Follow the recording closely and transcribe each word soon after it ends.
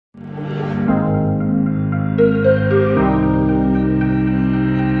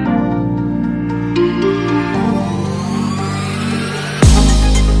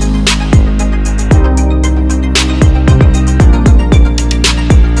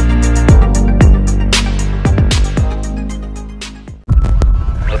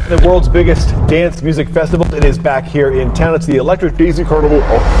The world's biggest dance music festival. It is back here in town. It's the Electric Daisy Carnival.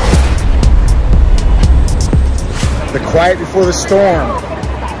 The quiet before the storm.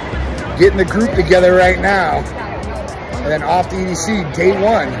 Getting the group together right now. And then off to EDC, day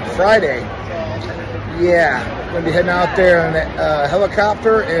one, Friday. Yeah, gonna be heading out there on a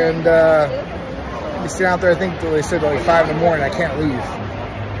helicopter and be sitting out there, I think they said like 5 in the morning. I can't leave.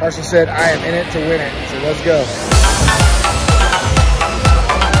 Marshall said, I am in it to win it. So let's go.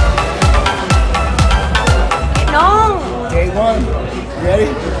 No. Day one. You ready?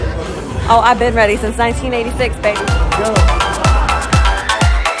 Oh, I've been ready since 1986, baby. Go.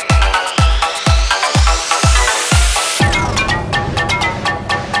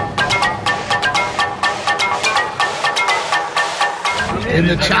 In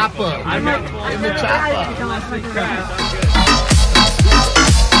the chopper. In the chopper.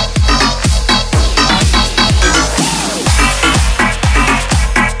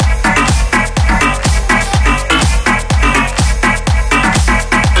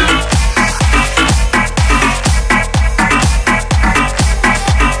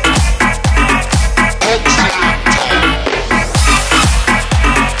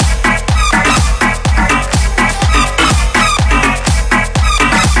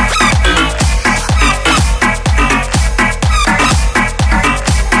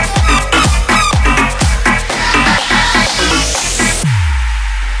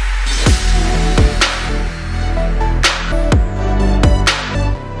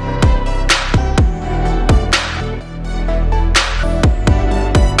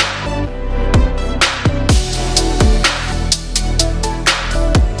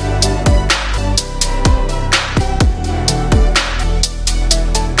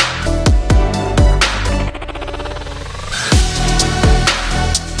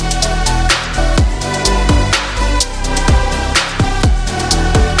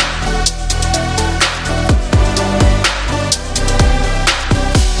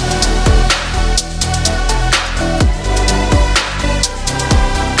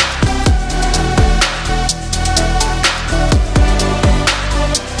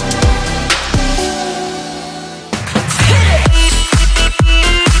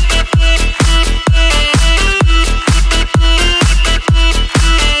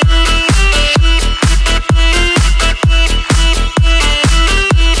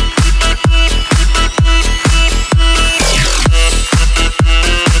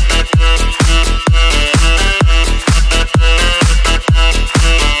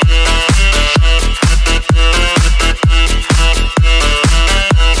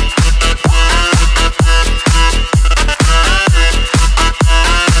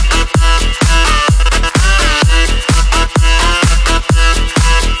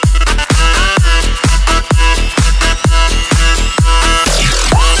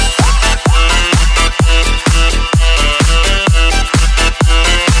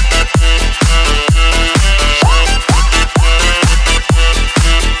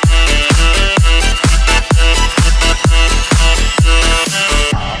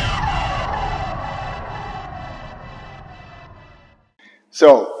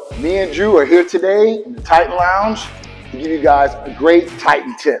 So, me and Drew are here today in the Titan Lounge to give you guys a great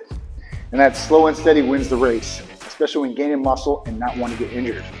Titan tip. And that's slow and steady wins the race, especially when gaining muscle and not wanting to get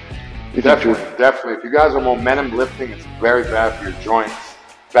injured. Definitely. If you guys are momentum lifting, it's very bad for your joints,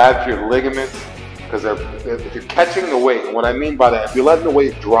 bad for your ligaments, because if you're catching the weight, and what I mean by that, if you're letting the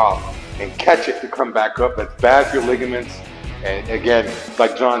weight drop and catch it to come back up, that's bad for your ligaments. And again,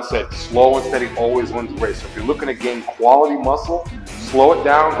 like John said, slow and steady always wins the race. So if you're looking to gain quality muscle, slow it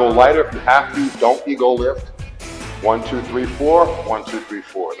down, go lighter if you have to, don't ego lift. 1, 2, 3, 4, 1, 2, 3,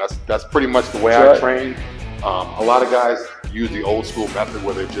 4. That's pretty much the way I train. A lot of guys use the old school method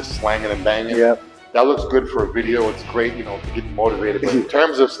where they're just slanging and banging. Yep. That looks good for a video. It's great, you know, to get motivated. But in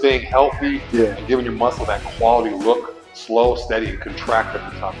terms of staying healthy and giving your muscle that quality look, slow, steady, and contract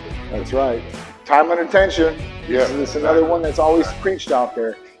at the top. That's right. Time under tension. Yeah. This is another one that's always preached out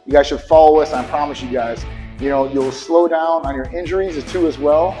there. You guys should follow us. I promise you guys, you know, you'll slow down on your injuries too as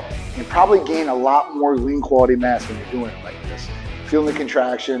well, and probably gain a lot more lean quality mass when you're doing it like this. Feeling the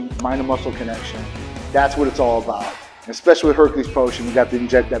contraction, mind to muscle connection. That's what it's all about. And especially with Hercules Potion, we got to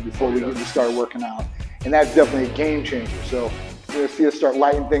inject that before we start working out. And that's definitely a game changer. So you're going to see us start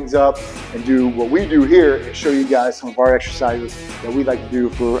lighting things up and do what we do here and show you guys some of our exercises that we like to do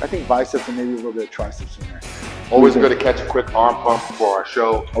for, I think, biceps and maybe a little bit of triceps in there. Always good to catch a quick arm pump before our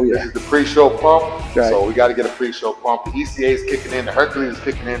show. Oh yeah. This is the pre-show pump, so we got to get a pre-show pump. The ECA is kicking in, the Hercules is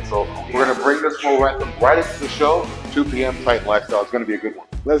kicking in, so we're going to bring this momentum right into the show. 2 p.m. Titan Lifestyle. It's going to be a good one.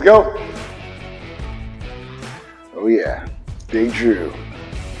 Let's go. Oh yeah, Big Dru.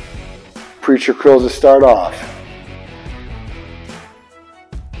 Preacher curls to start off.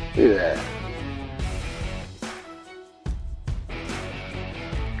 Look at that.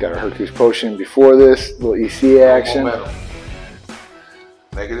 Got our Hercules potion before this, little EC action. Momentum.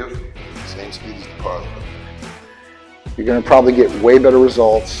 Negative, same speed as the positive. You're going to probably get way better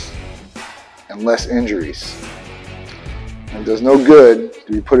results and less injuries. And it does no good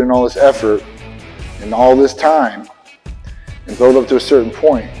to be put in all this effort and all this time and build up to a certain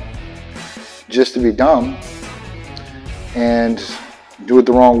point just to be dumb and do it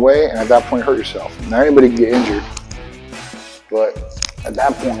the wrong way, and at that point hurt yourself. Now anybody can get injured, but at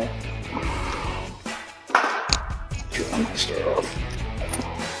that point, I'm going to start off.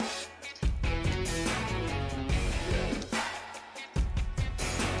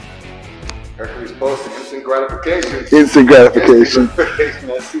 Hercules posted instant gratification. Instant gratification.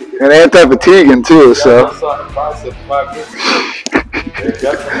 And anti-fatiguing too, so. I saw the bicep 5 years ago.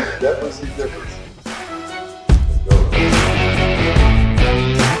 Definitely see difference. Let's go.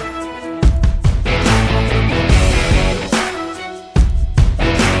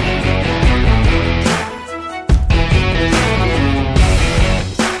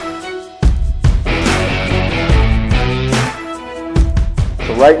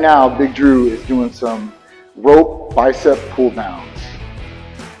 Right now, Big Dru is doing some rope bicep pull downs.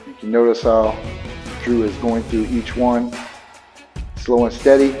 You can notice how Dru is going through each one, slow and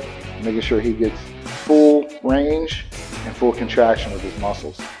steady, making sure he gets full range and full contraction with his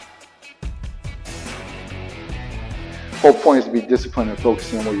muscles. Whole point is to be disciplined and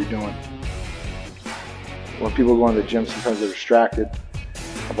focusing on what you're doing. When people go into the gym, sometimes they're distracted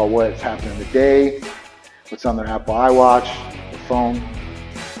about what's happening in the day, what's on their Apple iWatch, their phone.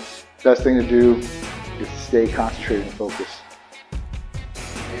 Best thing to do is to stay concentrated and focused.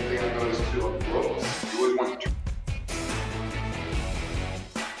 Anything I noticed too on the ropes, you always want to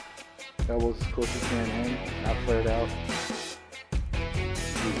Elbows as close as you can in, not flared out.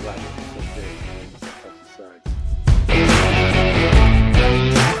 Use left, okay. Touch the sides.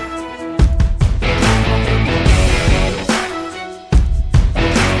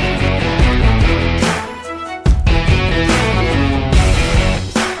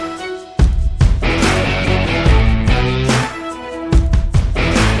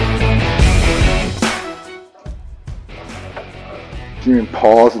 You can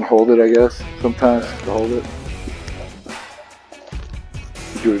pause and hold it, I guess, sometimes to hold it.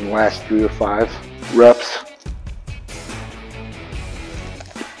 Do it in the last 3 to 5 reps.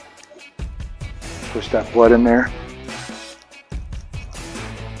 Push that blood in there.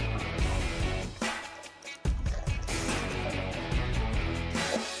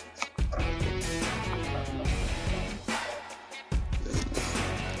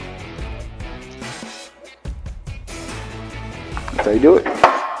 That's how you do it.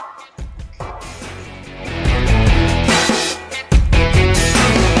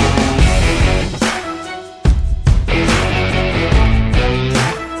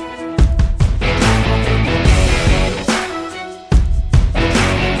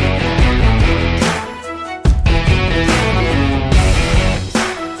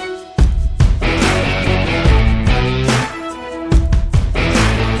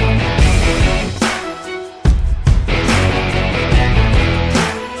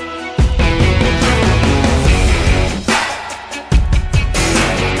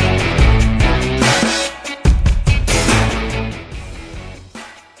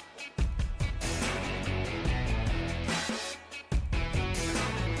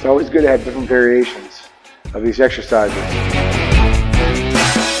 It's always good to have different variations of these exercises.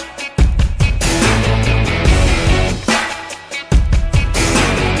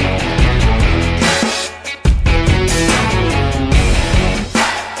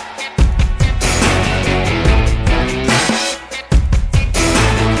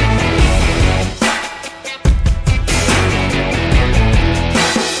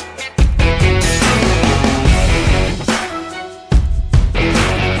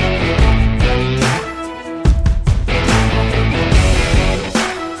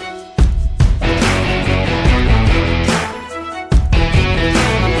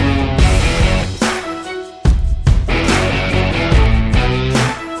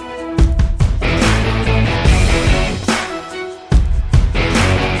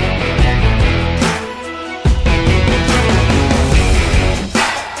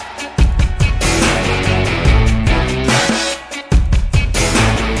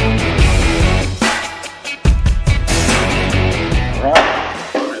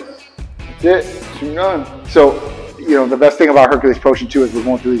 That's it, 2 done. So, you know, the best thing about Hercules Potion 2 as we're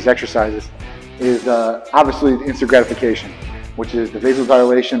going through these exercises is obviously the instant gratification. which is the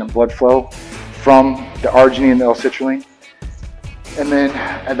vasodilation and blood flow from the arginine and the L-citrulline. And then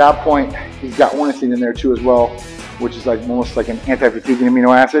at that point, he's got ornithine in there too as well, which is like almost like an anti-fatiguing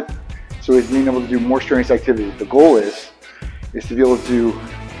amino acid. So he's being able to do more strenuous activity. The goal is to be able to do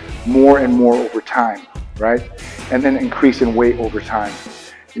more and more over time, right? And then increase in weight over time.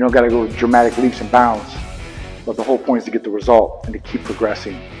 You don't got to go with dramatic leaps and bounds, but the whole point is to get the result and to keep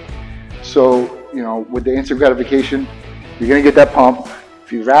progressing. So, you know, with the instant gratification, you're going to get that pump.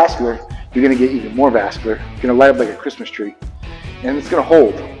 If you're vascular, you're going to get even more vascular. You're going to light up like a Christmas tree. And it's going to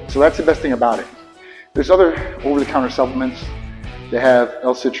hold. So that's the best thing about it. There's other over-the-counter supplements that have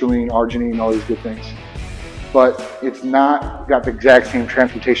L-citrulline, arginine, all these good things. But it's not got the exact same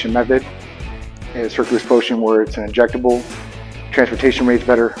transportation method as Hercules Potion, where it's an injectable. Transportation rate's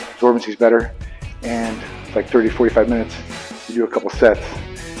better, absorbency's better, and it's like 30 to 45 minutes. You do a couple sets,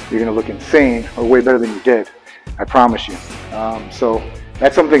 you're going to look insane, or way better than you did. I promise you. So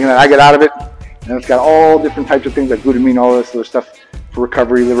that's something that I get out of it. And it's got all different types of things like glutamine, all this other stuff for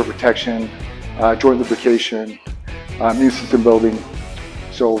recovery, liver protection, joint lubrication, immune system building.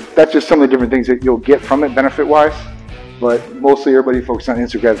 So that's just some of the different things that you'll get from it benefit-wise. But mostly everybody focuses on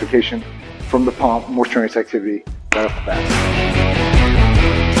instant gratification from the pump, more strenuous activity right off the bat.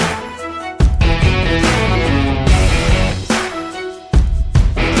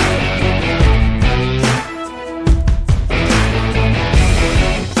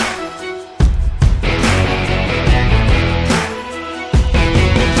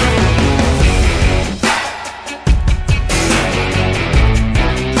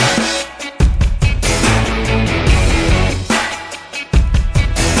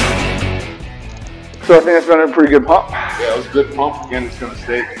 So I think that's been a pretty good pump. Yeah, it was a good pump. Again, it's going to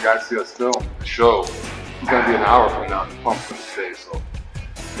stay. If you guys see us film the show, it's going to be an hour from now. The pump's going to stay. So,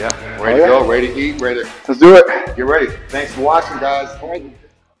 yeah, ready to go, ready to eat, ready to... Let's do it. Get ready. Thanks for watching, guys. All right.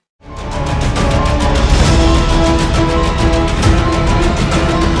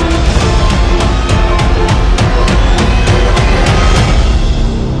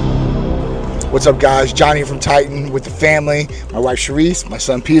 What's up, guys? Johnny from Titan with the family, my wife Sharice, my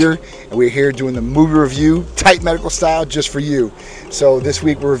son Peter, and we're here doing the movie review, tight medical style, just for you. So this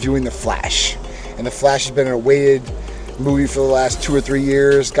week we're reviewing The Flash, and The Flash has been an awaited movie for the last 2 or 3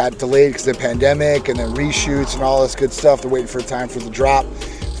 years. Got delayed because of the pandemic and then reshoots and all this good stuff. They're waiting for a time for the drop.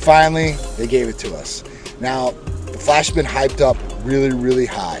 Finally, they gave it to us. Now, The Flash has been hyped up really, really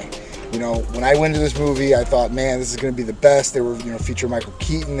high. You know, when I went to this movie, I thought, man, this is going to be the best. They were, you know, featuring Michael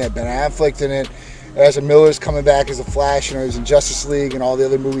Keaton, they had Ben Affleck in it. Ezra Miller's coming back as a Flash. You know, he was in Justice League and all the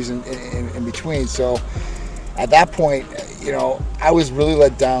other movies in between. So at that point, you know, I was really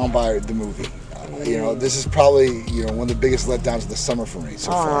let down by the movie. You know, this is probably, you know, one of the biggest letdowns of the summer for me so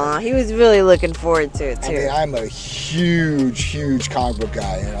far. He was really looking forward to it too. I mean, I'm a huge comic book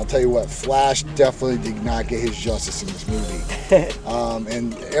guy, and I'll tell you what, Flash definitely did not get his justice in this movie.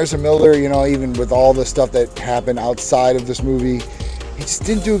 And Ezra Miller, you know, even with all the stuff that happened outside of this movie, he just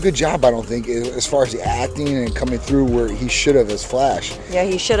didn't do a good job, I don't think, as far as the acting and coming through where he should have as Flash. Yeah,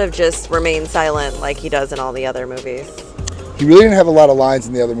 he should have just remained silent like he does in all the other movies. He really didn't have a lot of lines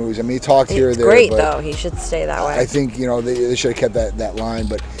in the other movies. I mean, he talked here or there. It's great, though. He should stay that way. I think, you know, they should have kept that line.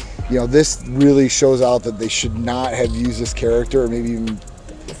 But, you know, this really shows out that they should not have used this character or maybe even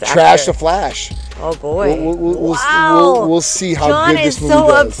trash the Flash. Oh, boy. We'll see how good this movie does.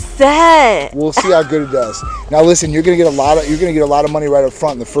 John is so upset. We'll see how good it does. Now, listen, you're gonna get a lot of money right up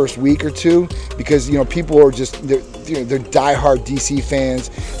front in the first week or two because, you know, people are just they're diehard DC fans.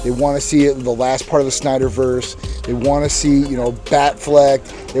 They want to see it in the last part of the Snyderverse. They want to see, you know, Batfleck.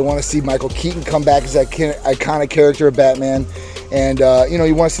 They want to see Michael Keaton come back as that iconic character of Batman. And you know,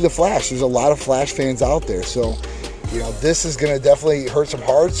 you want to see the Flash. There's a lot of Flash fans out there, so. You know, this is going to definitely hurt some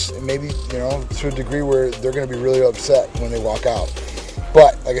hearts, and maybe, you know, to a degree where they're going to be really upset when they walk out.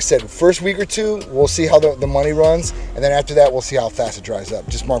 But, like I said, first week or two, we'll see how the money runs, and then after that, we'll see how fast it dries up.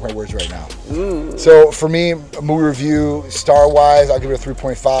 Just mark my words right now. So, for me, a movie review, star-wise, I'll give it a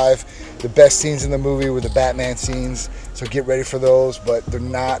 3.5. The best scenes in the movie were the Batman scenes, so get ready for those, but they're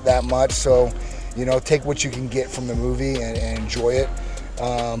not that much. So, you know, take what you can get from the movie and enjoy it.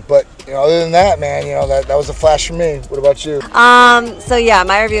 But, you know, other than that, man, you know, that was a Flash for me. What about you? So yeah,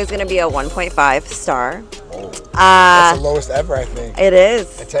 my review is going to be a 1.5 star. That's the lowest ever, I think. It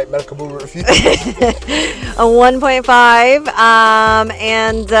is. A type medical movie review. A 1.5,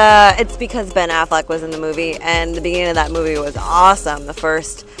 and it's because Ben Affleck was in the movie, and the beginning of that movie was awesome. The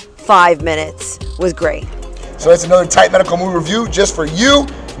first 5 minutes was great. So that's another tight medical movie review just for you.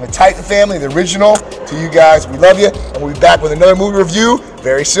 From the Titan family, the original, to you guys. We love you, and we'll be back with another movie review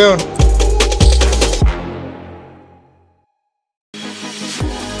very soon.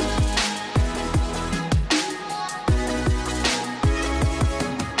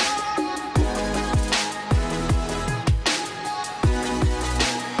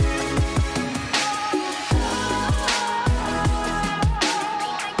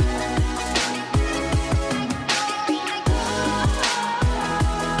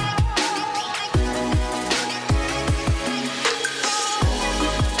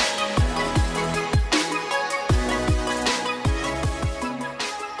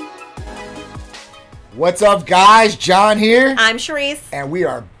 What's up, guys? John here. I'm Charisse. And we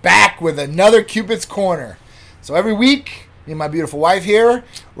are back with another Cupid's Corner. So every week, me and my beautiful wife here,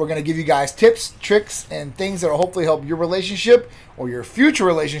 we're going to give you guys tips, tricks, and things that will hopefully help your relationship or your future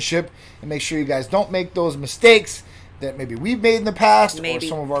relationship, and make sure you guys don't make those mistakes that maybe we've made in the past, or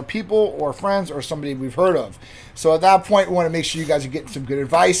some of our people or friends or somebody we've heard of. So at that point, we want to make sure you guys are getting some good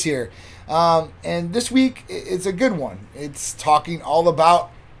advice here. And this week, it's a good one. It's talking all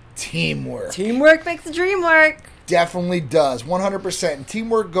about teamwork. Teamwork makes the dream work. Definitely does, 100%. And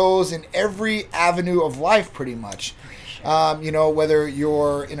teamwork goes in every avenue of life, pretty much. You know, whether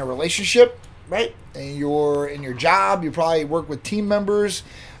you're in a relationship, right, and you're in your job, you probably work with team members.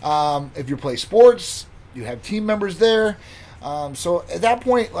 If you play sports, you have team members there. So at that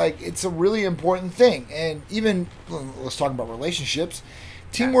point, like, it's a really important thing. And even, let's talk about relationships.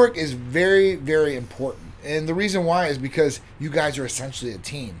 Teamwork is very, very important. And the reason why is because you guys are essentially a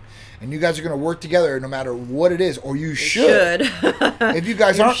team. And you guys are going to work together no matter what it is, or you should. If you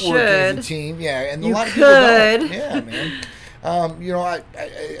guys aren't working as a team, and a lot of people don't. Yeah, man. You know,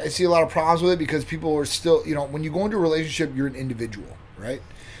 I see a lot of problems with it because people are still, you know, when you go into a relationship, you're an individual, right?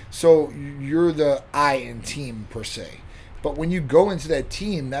 So you're the I in team, per se. But when you go into that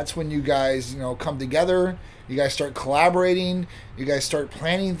team, that's when you guys, you know, come together. You guys start collaborating. You guys start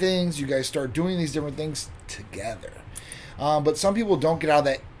planning things. You guys start doing these different things together. But some people don't get out of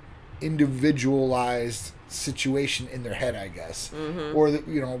that individualized situation in their head, I guess. Or,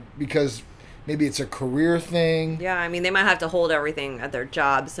 you know, because maybe it's a career thing. Yeah, I mean, they might have to hold everything at their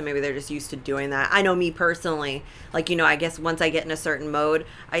job, so maybe they're just used to doing that. I know me personally, like, you know, I guess once I get in a certain mode,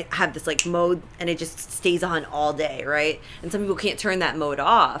 I have this, like, mode, and it just stays on all day, right? And some people can't turn that mode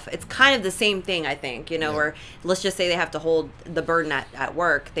off. It's kind of the same thing, I think, you know, where let's just say they have to hold the burden at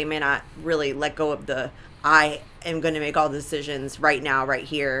work. They may not really let go of the, I am going to make all the decisions right now, right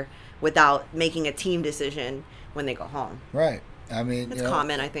here, without making a team decision when they go home. Right. I mean, it's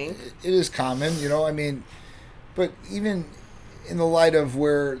common, I think. It is common, you know, I mean, but even in the light of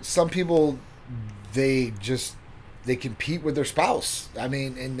where some people, they compete with their spouse. I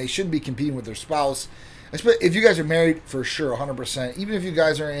mean, and they shouldn't be competing with their spouse. If you guys are married, for sure, 100%. Even if you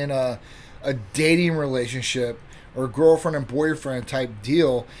guys are in a dating relationship or girlfriend and boyfriend type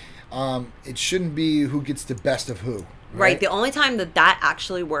deal, it shouldn't be who gets the best of who. Right. The only time that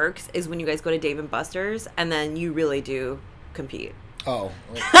actually works is when you guys go to Dave & Buster's, and then you really do compete. Oh,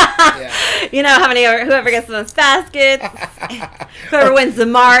 yeah. You know, whoever gets the most baskets, whoever wins the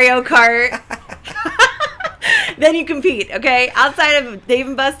Mario Kart, then you compete, okay? Outside of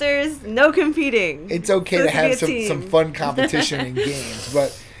Dave & Buster's, no competing. It's okay to have some fun competition in games,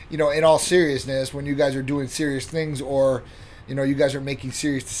 but, you know, in all seriousness, when you guys are doing serious things, or, you know, you guys are making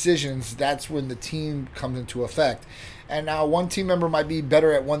serious decisions, that's when the team comes into effect. And now one team member might be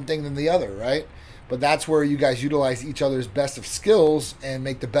better at one thing than the other, right? But that's where you guys utilize each other's best of skills and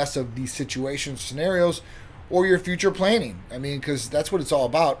make the best of these situations, scenarios, or your future planning. I mean, because that's what it's all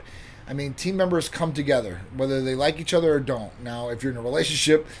about. I mean, team members come together, whether they like each other or don't. Now, if you're in a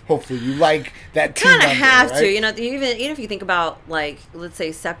relationship, hopefully you like that team member, kind of have right? to. You know, even if you think about, like, let's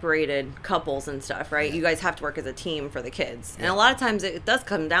say separated couples and stuff, right? You guys have to work as a team for the kids. And a lot of times it does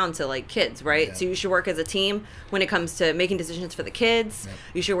come down to, like, kids, right? So you should work as a team when it comes to making decisions for the kids.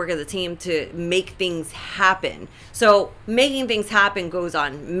 You should work as a team to make things happen. So making things happen goes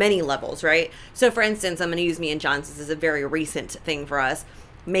on many levels, right? So, for instance, I'm going to use me and John, since this is a very recent thing for us.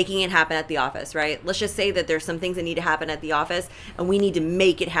 Making it happen at the office, right? Let's just say that there's some things that need to happen at the office, and we need to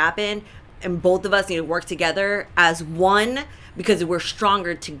make it happen, and both of us need to work together as one, because we're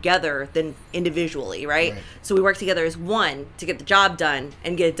stronger together than individually, right? So we work together as one to get the job done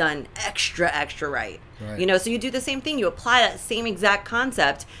and get it done extra right. You know, so you do the same thing. You apply that same exact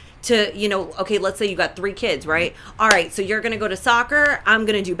concept to, you know, okay, let's say you got 3 kids, right? All right, so you're going to go to soccer. I'm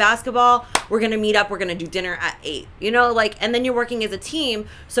going to do basketball. We're going to meet up. We're going to do dinner at 8, you know, like, and then you're working as a team,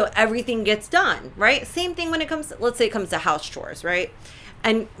 so everything gets done, right? Same thing when it comes to, let's say it comes to house chores, right?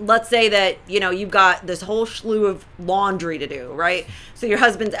 And let's say that, you know, you've got this whole slew of laundry to do, right? So your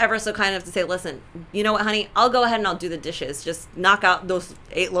husband's ever so kind enough to say, listen, you know what, honey, I'll go ahead and I'll do the dishes. Just knock out those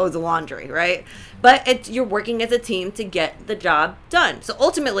 8 loads of laundry, right? But you're working as a team to get the job done. So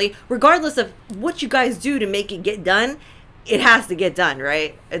ultimately, regardless of what you guys do to make it get done, it has to get done,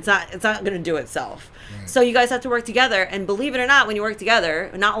 right? It's not going to do itself. So you guys have to work together. And believe it or not, when you work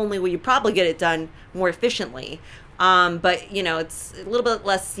together, not only will you probably get it done more efficiently, But, you know, it's a little bit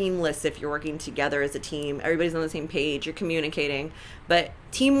less seamless if you're working together as a team. Everybody's on the same page. You're communicating. But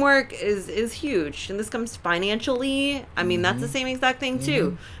teamwork is huge. And this comes financially. I mean, that's the same exact thing,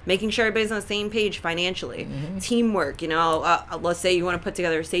 too. Making sure everybody's on the same page financially. Teamwork, you know, let's say you want to put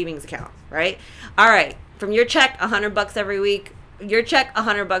together a savings account, right? All right. From your check, $100 every week. Your check,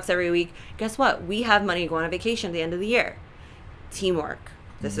 $100 every week. Guess what? We have money to go on a vacation at the end of the year. Teamwork.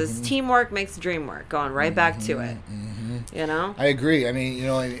 This is teamwork makes the dream work. Going right back to it. You know? I agree. I mean, you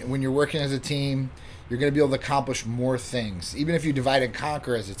know, when you're working as a team, you're going to be able to accomplish more things. Even if you divide and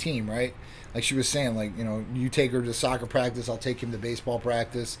conquer as a team, right? Like she was saying, like, you know, you take her to soccer practice, I'll take him to baseball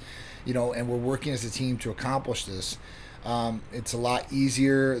practice, you know, and we're working as a team to accomplish this. It's a lot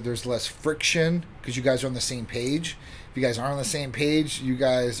easier. There's less friction because you guys are on the same page. If you guys aren't on the same page, you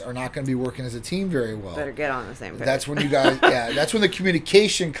guys are not going to be working as a team very well. Better get on the same page. That's when you guys, that's when the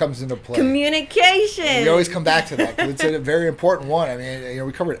communication comes into play. Communication. And we always come back to that because it's a very important one. I mean, you know,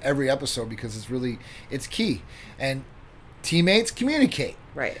 we cover it every episode because it's key. And teammates communicate.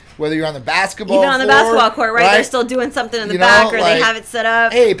 Right. Whether you're on the basketball even on the basketball court, right? They're still doing something in the back, or like, they have it set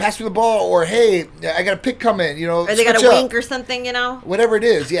up. Hey, pass me the ball, or hey, I got a pick coming, you know. Or they got a wink or something, you know. Whatever it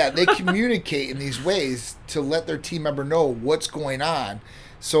is, yeah, they communicate in these ways to let their team member know what's going on,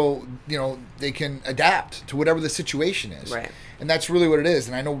 so you know they can adapt to whatever the situation is. Right. And that's really what it is.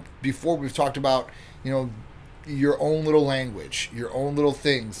 And I know before we've talked about, you know, your own little language, your own little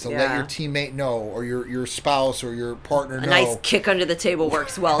things to let your teammate know, or your spouse or your partner know. A nice kick under the table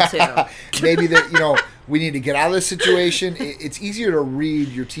works well too. Maybe that, you know, we need to get out of this situation. It's easier to read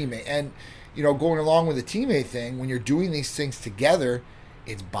your teammate. And, you know, going along with the teammate thing, when you're doing these things together,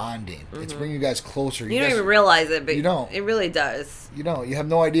 it's bonding. It's bringing you guys closer. You don't even realize it, but you don't. It really does. You know, you have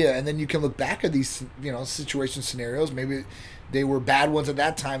no idea. And then you can look back at these, you know, situation scenarios. Maybe they were bad ones at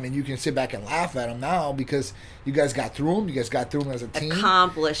that time, and you can sit back and laugh at them now because you guys got through them. You guys got through them as a team.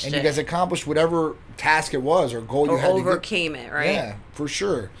 Accomplished and it. You guys accomplished whatever task it was or goal you had to get. Overcame it, right? Yeah, for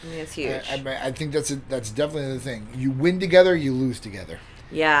sure. I mean, it's huge. I think that's definitely the thing. You win together, you lose together.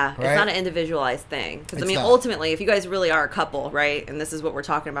 Yeah, right? It's not an individualized thing. Because, I mean, not. Ultimately, if you guys really are a couple, right, and this is what we're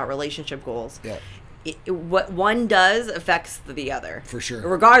talking about, relationship goals, what one does affects the other. For sure.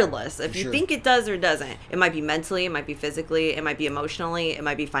 Regardless. If you think it does or doesn't. It might be mentally, it might be physically, it might be emotionally, it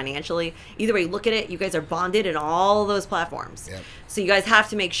might be financially. Either way you look at it, you guys are bonded in all those platforms. Yep. So you guys have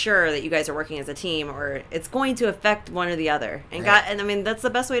to make sure that you guys are working as a team, or it's going to affect one or the other. And and I mean, that's the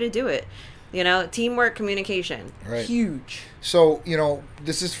best way to do it. You know, teamwork, communication, huge. So, you know,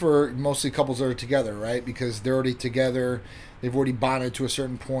 this is for mostly couples that are together, right? Because they're already together. They've already bonded to a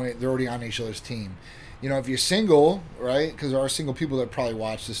certain point. They're already on each other's team. You know, if you're single, right, because there are single people that probably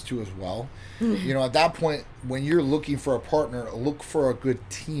watch this too as well. You know, at that point, when you're looking for a partner, look for a good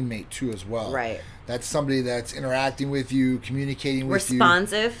teammate too as well. Right. That's somebody that's interacting with you, communicating with you.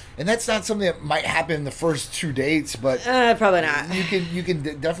 Responsive. And that's not something that might happen in the first 2 dates, but probably not. You can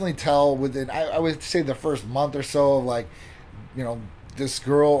definitely tell within, I would say, the first month or so of, like, you know, this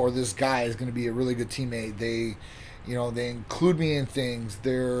girl or this guy is going to be a really good teammate. They, you know, they include me in things.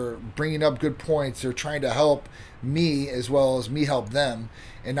 They're bringing up good points. They're trying to help me as well as me help them,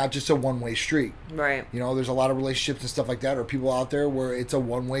 and not just a one-way street. Right. You know, there's a lot of relationships and stuff like that, or people out there where it's a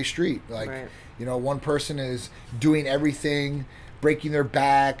one-way street. Like, you know, one person is doing everything, breaking their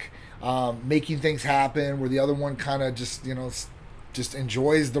back, making things happen, where the other one kind of just, you know, just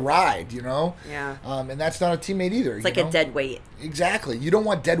enjoys the ride, you know? Yeah. And that's not a teammate either. It's like a dead weight. Exactly. You don't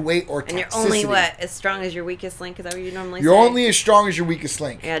want dead weight or toxicity. And you're only, as strong as your weakest link? Is that what you normally say? You're only as strong as your weakest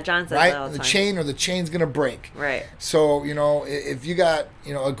link. Yeah, John says that all the time. The chain or the chain's going to break. Right. So, you know, if you got,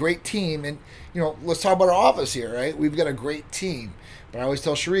 you know, a great team, and, you know, let's talk about our office here, right? We've got a great team. But I always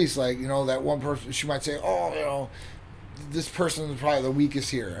tell Charisse, like, you know, that one person, she might say, oh, you know, this person is probably the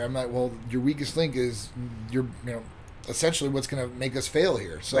weakest here. I'm like, well, your weakest link is your, you know, essentially what's going to make us fail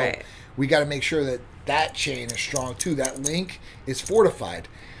here. So we got to make sure that that chain is strong too. That link is fortified.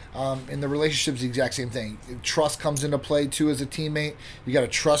 In the relationship's the exact same thing. Trust comes into play too as a teammate. You got to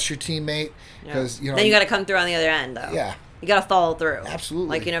trust your teammate because you know. Then you got to come through on the other end though. Yeah. You got to follow through. Absolutely.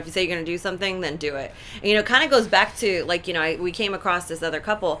 Like, you know, if you say you're going to do something, then do it. And, you know, it kind of goes back to, like, you know, we came across this other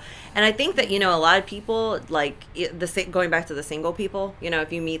couple. And I think that, you know, a lot of people, like, going back to the single people, you know,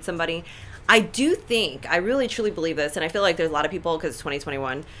 if you meet somebody, I do think, I really truly believe this, and I feel like there's a lot of people, because it's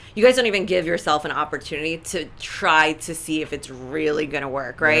 2021, you guys don't even give yourself an opportunity to try to see if it's really going to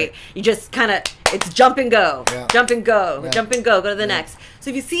work, right? You just kind of, it's jump and go, jump and go, jump and go to the next.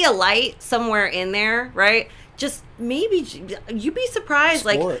 So if you see a light somewhere in there, right, just maybe, you'd be surprised.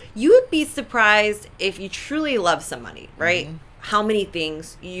 Like, you would be surprised if you truly love somebody, right? how many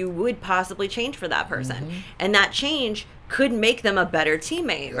things you would possibly change for that person. Mm-hmm. And that change could make them a better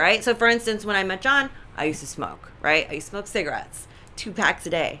teammate, right? So for instance, when I met John, I used to smoke, right? I used to smoke cigarettes, 2 packs a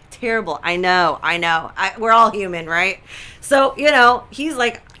day. Terrible. I know. We're all human, right? So, you know, he's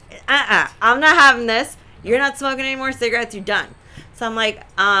like, I'm not having this. You're not smoking any more cigarettes. You're done. So I'm like,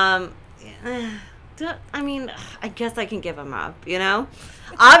 I mean, I guess I can give him up, you know?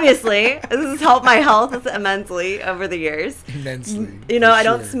 Obviously, this has helped my health immensely over the years. Immensely. You know, I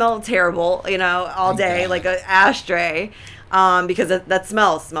don't smell terrible, you know, all day like an ashtray. Because that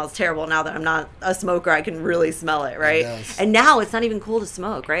smells terrible. Now that I'm not a smoker, I can really smell it, right? And now it's not even cool to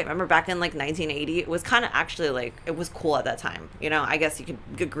smoke, right? Remember back in like 1980, it was kind of actually like, it was cool at that time. You know, I guess you could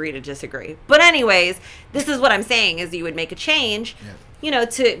agree to disagree. But anyways, this is what I'm saying is you would make a change, you know,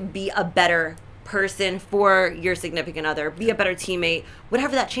 to be a better person for your significant other, be a better teammate,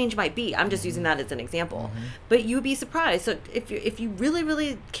 whatever that change might be. I'm just using that as an example. But you'd be surprised. So if you really,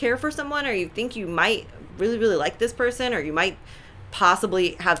 really care for someone, or you think you might really, really like this person, or you might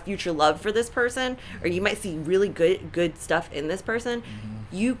possibly have future love for this person, or you might see really good stuff in this person,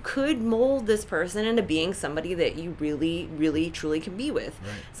 you could mold this person into being somebody that you really, really, truly can be with.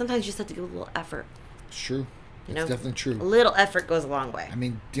 Sometimes you just have to give a little effort. It's true. You know, it's definitely true. A little effort goes a long way. I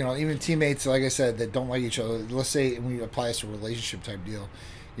mean, you know, even teammates, like I said, that don't like each other. Let's say when you apply this to a relationship type deal,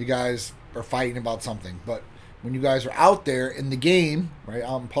 you guys are fighting about something, but when you guys are out there in the game, right,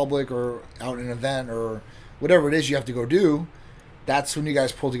 out in public or out in an event or whatever it is you have to go do, that's when you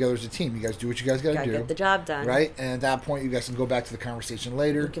guys pull together as a team. You guys do what you guys got to do. Get the job done. Right? And at that point, you guys can go back to the conversation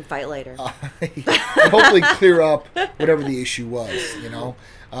later. You can fight later. And hopefully clear up whatever the issue was, you know.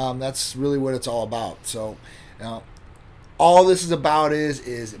 That's really what it's all about. So, all this is about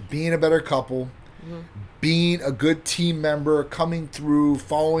is being a better couple, being a good team member, coming through,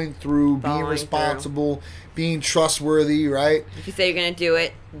 following through, being responsible, being trustworthy, right? If you say you're going to do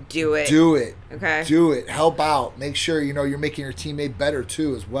it, do it. Do it. Okay. Do it. Help out. Make sure, you know, you're making your teammate better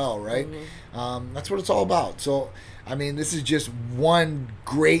too as well, right? That's what it's all about. So, I mean, this is just one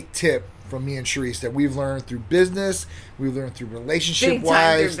great tip from me and Sharice that we've learned through business, we've learned through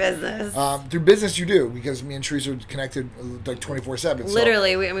relationship-wise. Through business. Through business you do, because me and Sharice are connected like 24/7.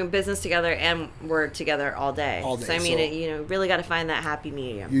 Literally, we business together and we're together all day. All day. So, I mean, you know, really got to find that happy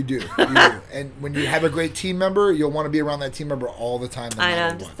medium. You do. You do. And when you have a great team member, you'll want to be around that team member all the time. I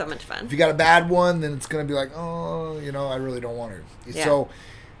know, just so much fun. If you got a bad one, then it's going to be like, oh, you know, I really don't want her. So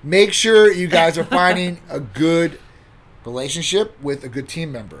make sure you guys are finding a good relationship with a good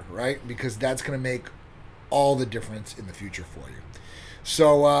team member, right? Because that's going to make all the difference in the future for you.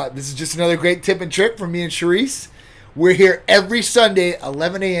 So this is just another great tip and trick from me and Sharice. We're here every Sunday,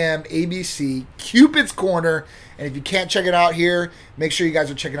 11 a.m. ABC, Cupid's Corner. And if you can't check it out here, make sure you guys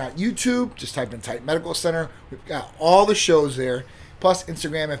are checking out YouTube. Just type in Titan Medical Center. We've got all the shows there. Plus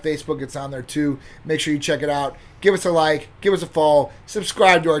Instagram and Facebook, it's on there too. Make sure you check it out. Give us a like, give us a follow,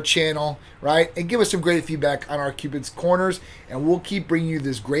 subscribe to our channel, right? And give us some great feedback on our Cupid's Corners. And we'll keep bringing you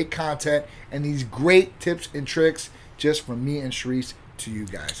this great content and these great tips and tricks just from me and Sharice to you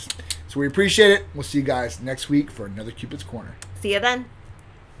guys. So we appreciate it. We'll see you guys next week for another Cupid's Corner. See you then.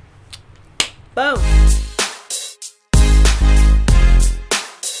 Boom.